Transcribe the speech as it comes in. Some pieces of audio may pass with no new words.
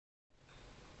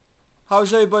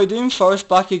How's everybody doing? Forrest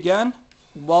back again.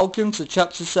 Welcome to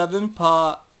Chapter 7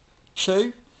 Part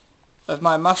 2 of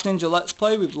my Masked Ninja Let's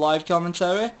Play with live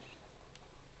commentary.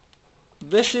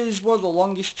 This is one of the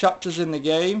longest chapters in the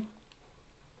game,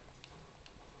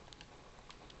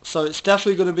 so it's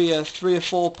definitely going to be a 3 or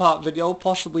 4 part video,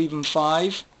 possibly even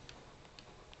 5.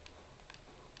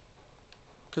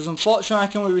 Because unfortunately I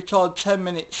can only record 10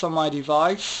 minutes on my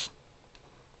device.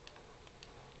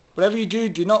 Whatever you do,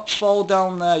 do not fall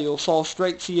down there, you'll fall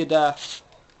straight to your death.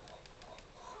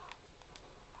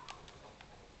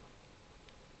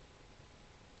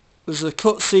 There's a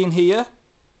cutscene here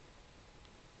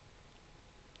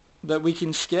that we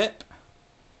can skip.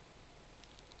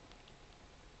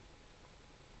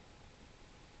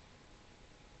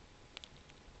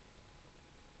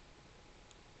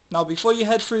 Now before you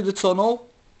head through the tunnel,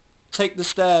 take the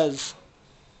stairs.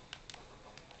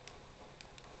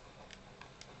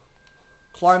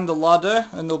 Climb the ladder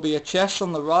and there'll be a chest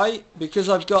on the right. Because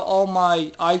I've got all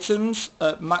my items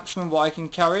at maximum what I can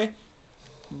carry,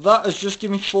 that has just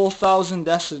given me 4,000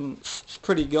 essence. It's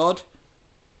pretty good.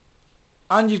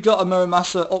 And you've got a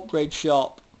Muramasa upgrade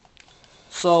shop.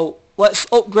 So let's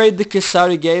upgrade the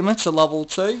Kasari Gamer to level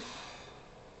 2.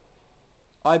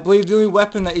 I believe the only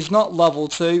weapon that is not level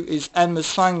 2 is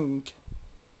Enma's Fang.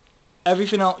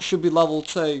 Everything else should be level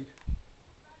 2.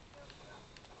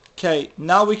 Okay,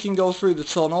 now we can go through the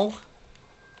tunnel.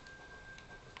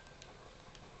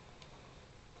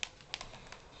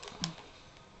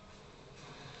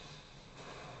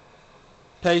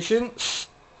 Patience.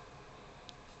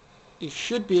 He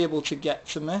should be able to get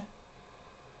to me.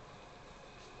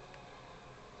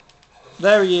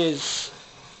 There he is.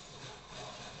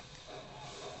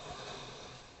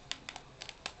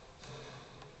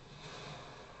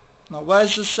 Now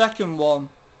where's the second one?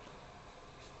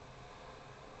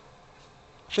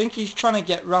 I think he's trying to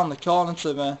get round the corner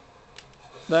to me.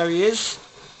 There he is.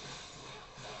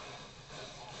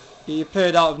 He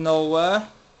appeared out of nowhere.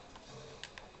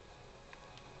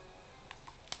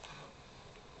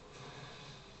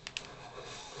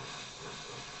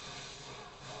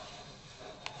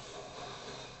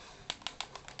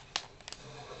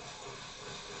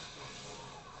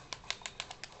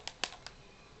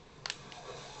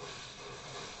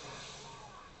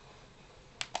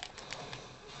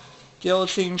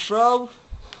 Guillotine throw.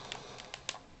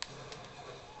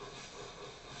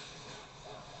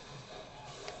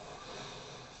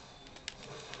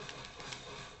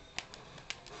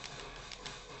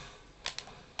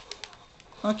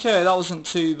 Okay, that wasn't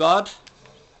too bad.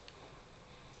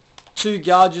 2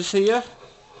 gouges here.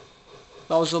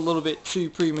 That was a little bit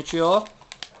too premature.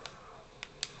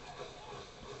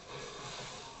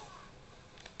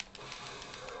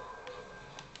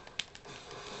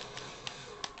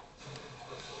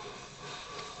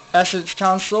 Essence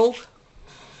cancelled.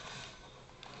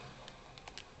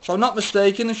 If I'm not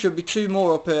mistaken, there should be 2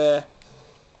 more up here.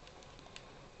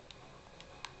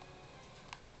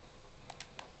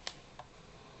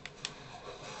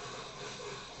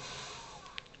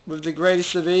 With the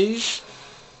greatest of ease.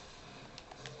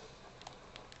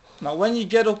 Now when you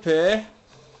get up here,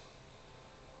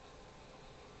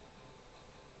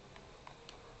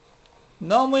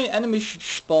 normally enemies should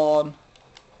spawn.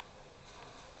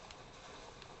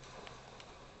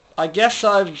 I guess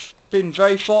I've been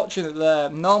very fortunate there.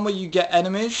 Normally you get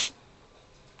enemies,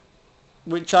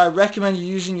 which I recommend you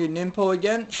using your Nimpo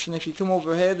against, and if you come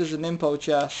over here there's a Nimpo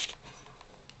chest.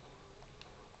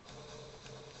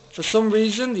 For some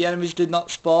reason the enemies did not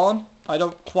spawn. I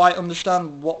don't quite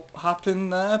understand what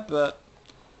happened there, but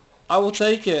I will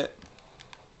take it.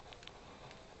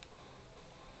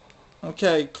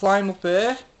 Okay, climb up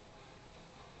here.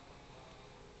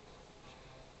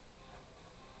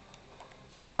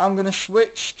 I'm going to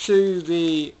switch to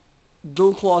the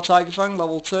Dual Claw Tiger Fang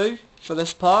level 2 for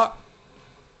this part.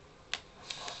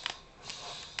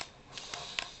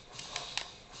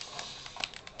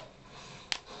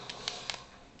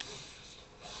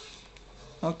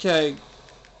 Okay,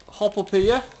 hop up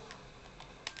here.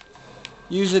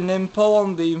 Use a Nimpo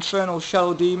on the Infernal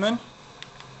Shadow Demon.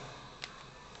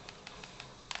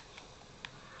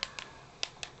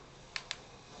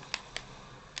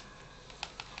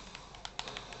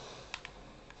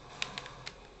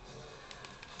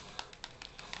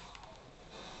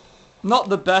 Not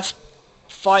the best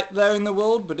fight there in the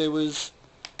world, but it was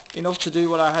enough to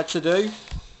do what I had to do.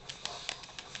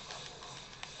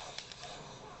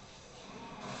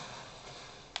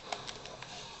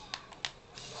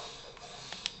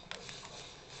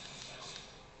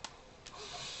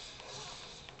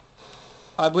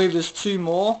 I believe there's 2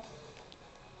 more.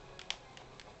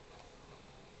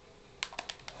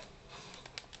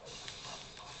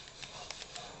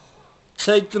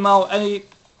 Take them out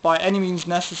by any means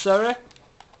necessary.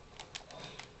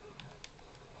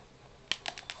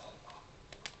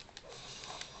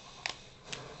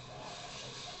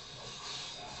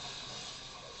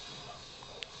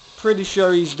 Pretty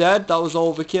sure he's dead. That was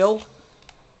overkill.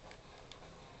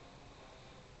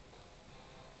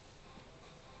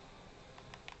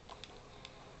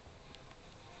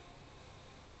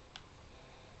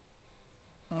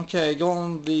 Okay, go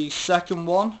on the second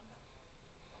one.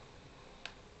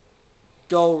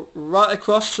 Go right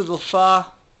across to the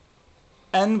far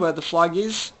end where the flag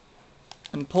is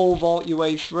and pole vault your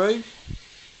way through.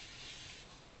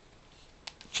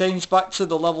 Change back to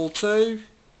the level 2.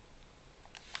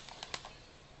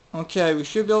 Okay, we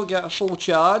should be able to get a full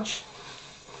charge.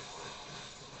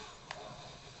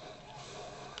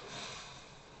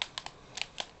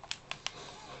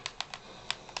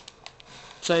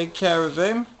 Take care of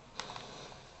him.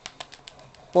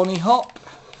 Bunny hop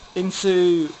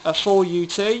into a full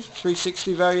UT,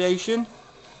 360 variation.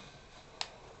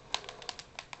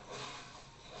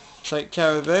 Take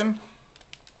care of him.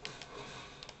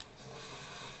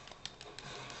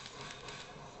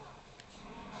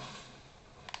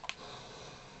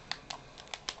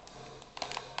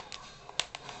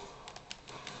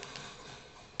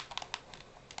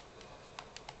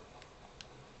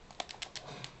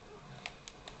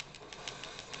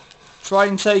 Try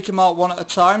and take them out one at a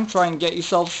time. Try and get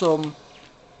yourself some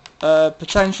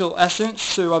potential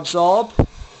essence to absorb.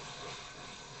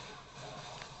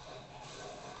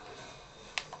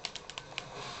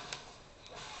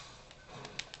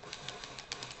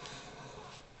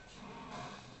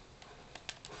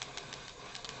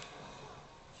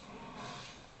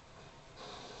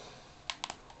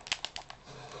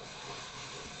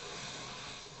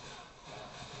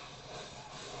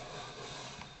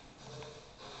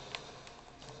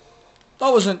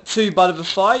 That wasn't too bad of a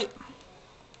fight.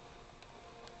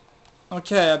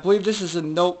 Okay, I believe this is a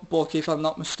notebook if I'm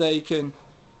not mistaken.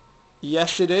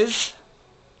 Yes, it is.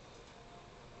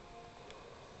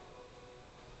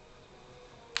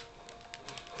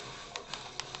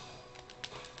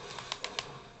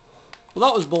 Well,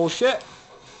 that was bullshit.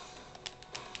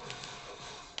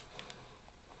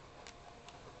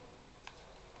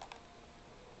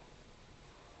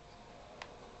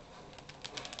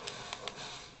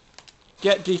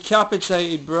 Get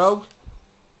decapitated, bro.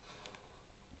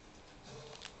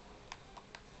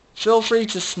 Feel free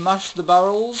to smash the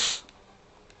barrels.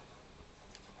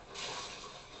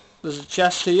 There's a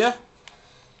chest here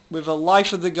with a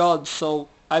Life of the Gods, so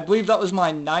I believe that was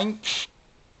my 9th.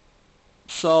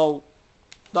 So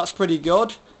that's pretty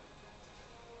good.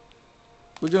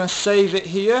 We're going to save it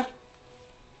here.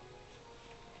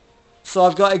 So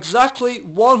I've got exactly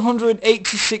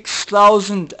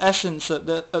 186,000 essence at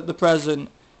the present.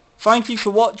 Thank you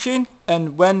for watching,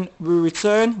 and when we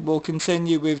return, we'll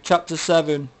continue with Chapter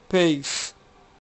 7. Peace.